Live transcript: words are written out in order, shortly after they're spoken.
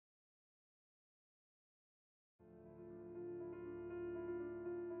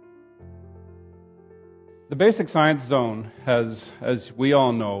The basic science zone has, as we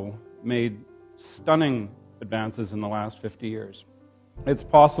all know, made stunning advances in the last 50 years. It's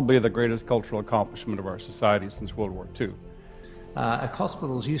possibly the greatest cultural accomplishment of our society since World War II.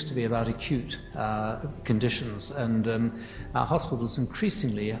 Hospitals used to be about acute conditions, and hospitals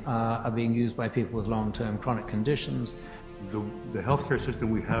increasingly are being used by people with long-term chronic conditions. The healthcare system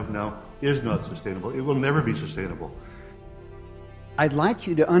we have now is not sustainable. It will never be sustainable. I'd like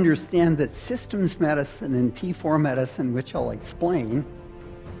you to understand that systems medicine and P4 medicine, which I'll explain,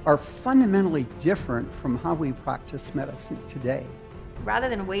 are fundamentally different from how we practice medicine today. Rather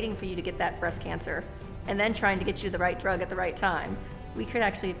than waiting for you to get that breast cancer and then trying to get you the right drug at the right time, we could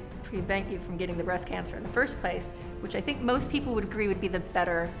actually prevent you from getting the breast cancer in the first place, which I think most people would agree would be the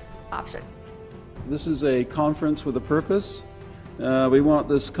better option. This is a conference with a purpose. We want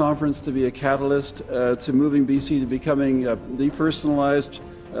this conference to be a catalyst to moving BC to becoming the personalized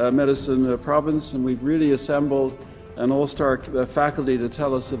medicine province, and we've really assembled an all-star faculty to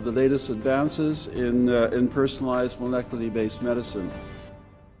tell us of the latest advances in personalized molecularly based medicine.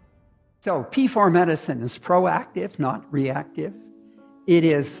 So P4 medicine is proactive, not reactive. It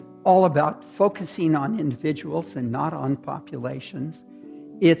is all about focusing on individuals and not on populations.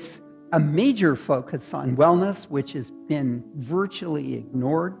 It's a major focus on wellness, which has been virtually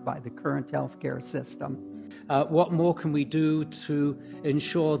ignored by the current healthcare system. What more can we do to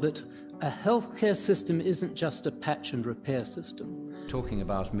ensure that a healthcare system isn't just a patch and repair system? Talking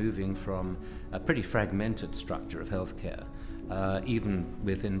about moving from a pretty fragmented structure of healthcare, even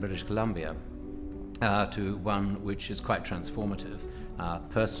within British Columbia, to one which is quite transformative,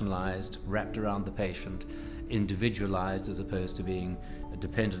 personalized, wrapped around the patient, individualized as opposed to being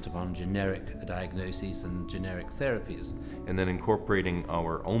dependent upon generic diagnoses and generic therapies. And then incorporating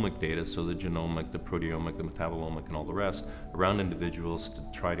our omic data, so the genomic, the proteomic, the metabolomic, and all the rest, around individuals to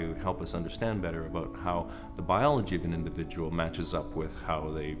try to help us understand better about how the biology of an individual matches up with how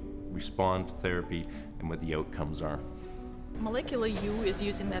they respond to therapy and what the outcomes are. Molecular U is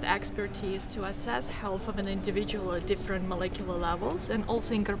using that expertise to assess health of an individual at different molecular levels, and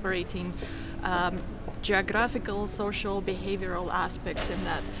also incorporating geographical, social, behavioral aspects in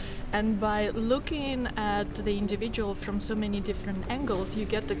that. And by looking at the individual from so many different angles, you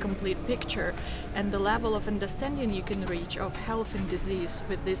get the complete picture, and the level of understanding you can reach of health and disease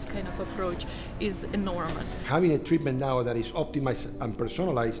with this kind of approach is enormous. Having a treatment now that is optimized and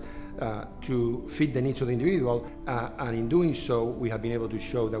personalized to fit the needs of the individual, and in doing so, we have been able to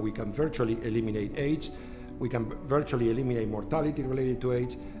show that we can virtually eliminate AIDS, we can virtually eliminate mortality related to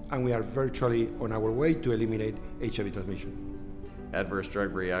AIDS, and we are virtually on our way to eliminate HIV transmission. Adverse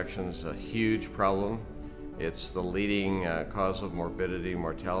drug reactions is a huge problem. It's the leading cause of morbidity,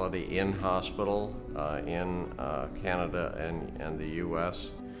 mortality in hospital in Canada and the US.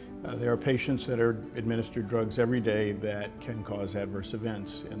 There are patients that are administered drugs every day that can cause adverse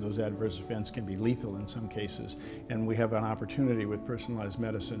events, and those adverse events can be lethal in some cases. And we have an opportunity with personalized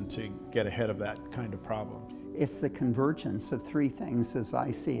medicine to get ahead of that kind of problem. It's the convergence of three things as I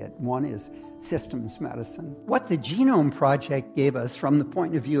see it. One is systems medicine. What the Genome Project gave us from the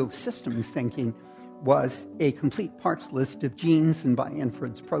point of view of systems thinking was a complete parts list of genes and by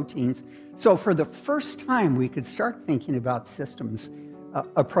inference proteins. So for the first time we could start thinking about systems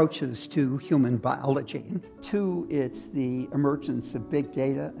approaches to human biology. Two, it's the emergence of big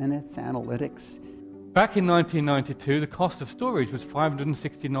data and its analytics. Back in 1992, the cost of storage was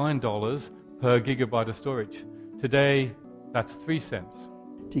 $569 per gigabyte of storage. Today, that's 3 cents.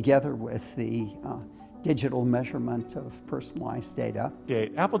 Together with the digital measurement of personalized data. Yeah,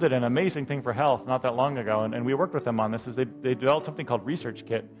 Apple did an amazing thing for health not that long ago, and we worked with them on this. Is they developed something called Research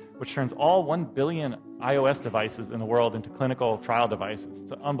Kit, which turns all 1 billion iOS devices in the world into clinical trial devices.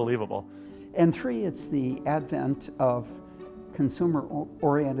 It's unbelievable. And three, it's the advent of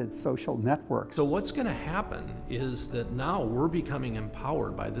consumer-oriented social networks. So what's going to happen is that now we're becoming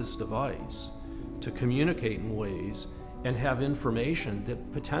empowered by this device to communicate in ways and have information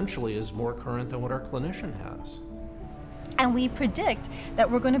that potentially is more current than what our clinician has. And we predict that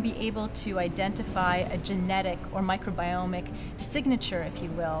we're going to be able to identify a genetic or microbiomic signature, if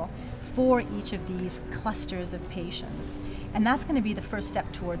you will, for each of these clusters of patients. And that's going to be the first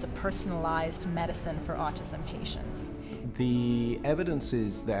step towards a personalized medicine for autism patients. The evidence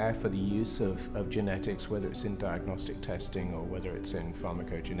is there for the use of genetics, whether it's in diagnostic testing or whether it's in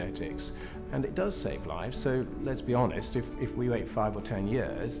pharmacogenetics, and it does save lives. So let's be honest, if we wait 5 or 10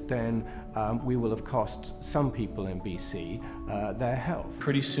 years, then we will have cost some people in BC their health.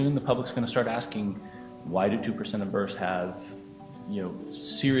 Pretty soon the public's going to start asking, why do 2% of births have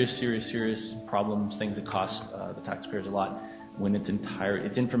serious problems, things that cost the taxpayers a lot, when it's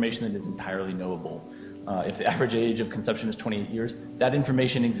information that is entirely knowable. if the average age of conception is 28 years, that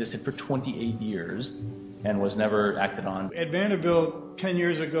information existed for 28 years and was never acted on. At Vanderbilt, 10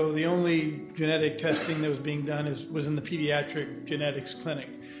 years ago, the only genetic testing that was being done was in the pediatric genetics clinic.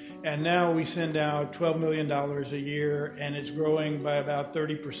 And now we send out $12 million a year, and it's growing by about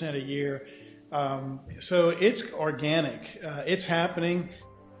 30% a year. So it's organic. It's happening.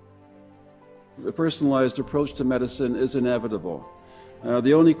 The personalized approach to medicine is inevitable.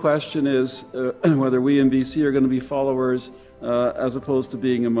 The only question is whether we in BC are going to be followers as opposed to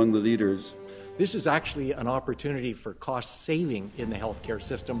being among the leaders. This is actually an opportunity for cost saving in the healthcare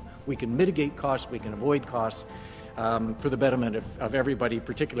system. We can mitigate costs, we can avoid costs for the betterment of everybody,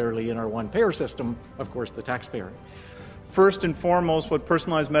 particularly in our one-payer system, of course, the taxpayer. First and foremost, what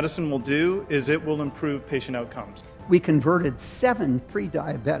personalized medicine will do is it will improve patient outcomes. We converted 7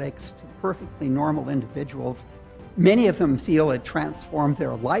 pre-diabetics to perfectly normal individuals. Many of them feel it transformed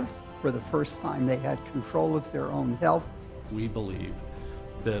their life. For the first time, they had control of their own health. We believe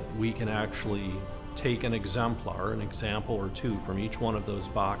that we can actually take an exemplar, an example or two from each one of those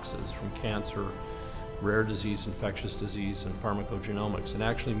boxes, from cancer, rare disease, infectious disease, and pharmacogenomics, and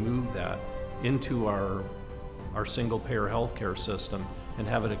actually move that into our single-payer healthcare system and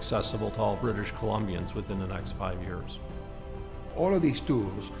have it accessible to all British Columbians within the next 5 years. All of these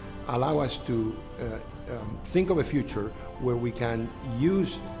tools allow us to think of a future where we can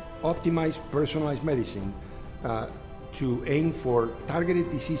use optimized personalized medicine to aim for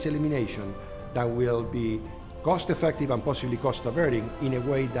targeted disease elimination that will be cost-effective and possibly cost-averting in a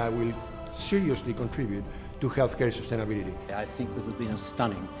way that will seriously contribute to healthcare sustainability. I think this has been a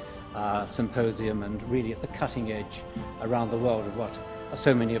stunning symposium and really at the cutting edge around the world of what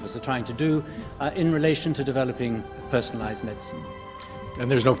so many of us are trying to do in relation to developing personalized medicine.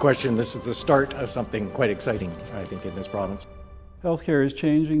 And there's no question this is the start of something quite exciting, I think, in this province. Healthcare is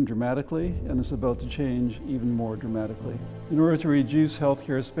changing dramatically, and it's about to change even more dramatically. In order to reduce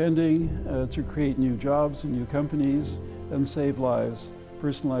healthcare spending, to create new jobs and new companies, and save lives,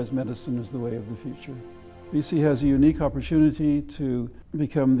 personalized medicine is the way of the future. BC has a unique opportunity to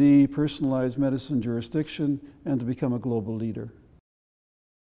become the personalized medicine jurisdiction and to become a global leader.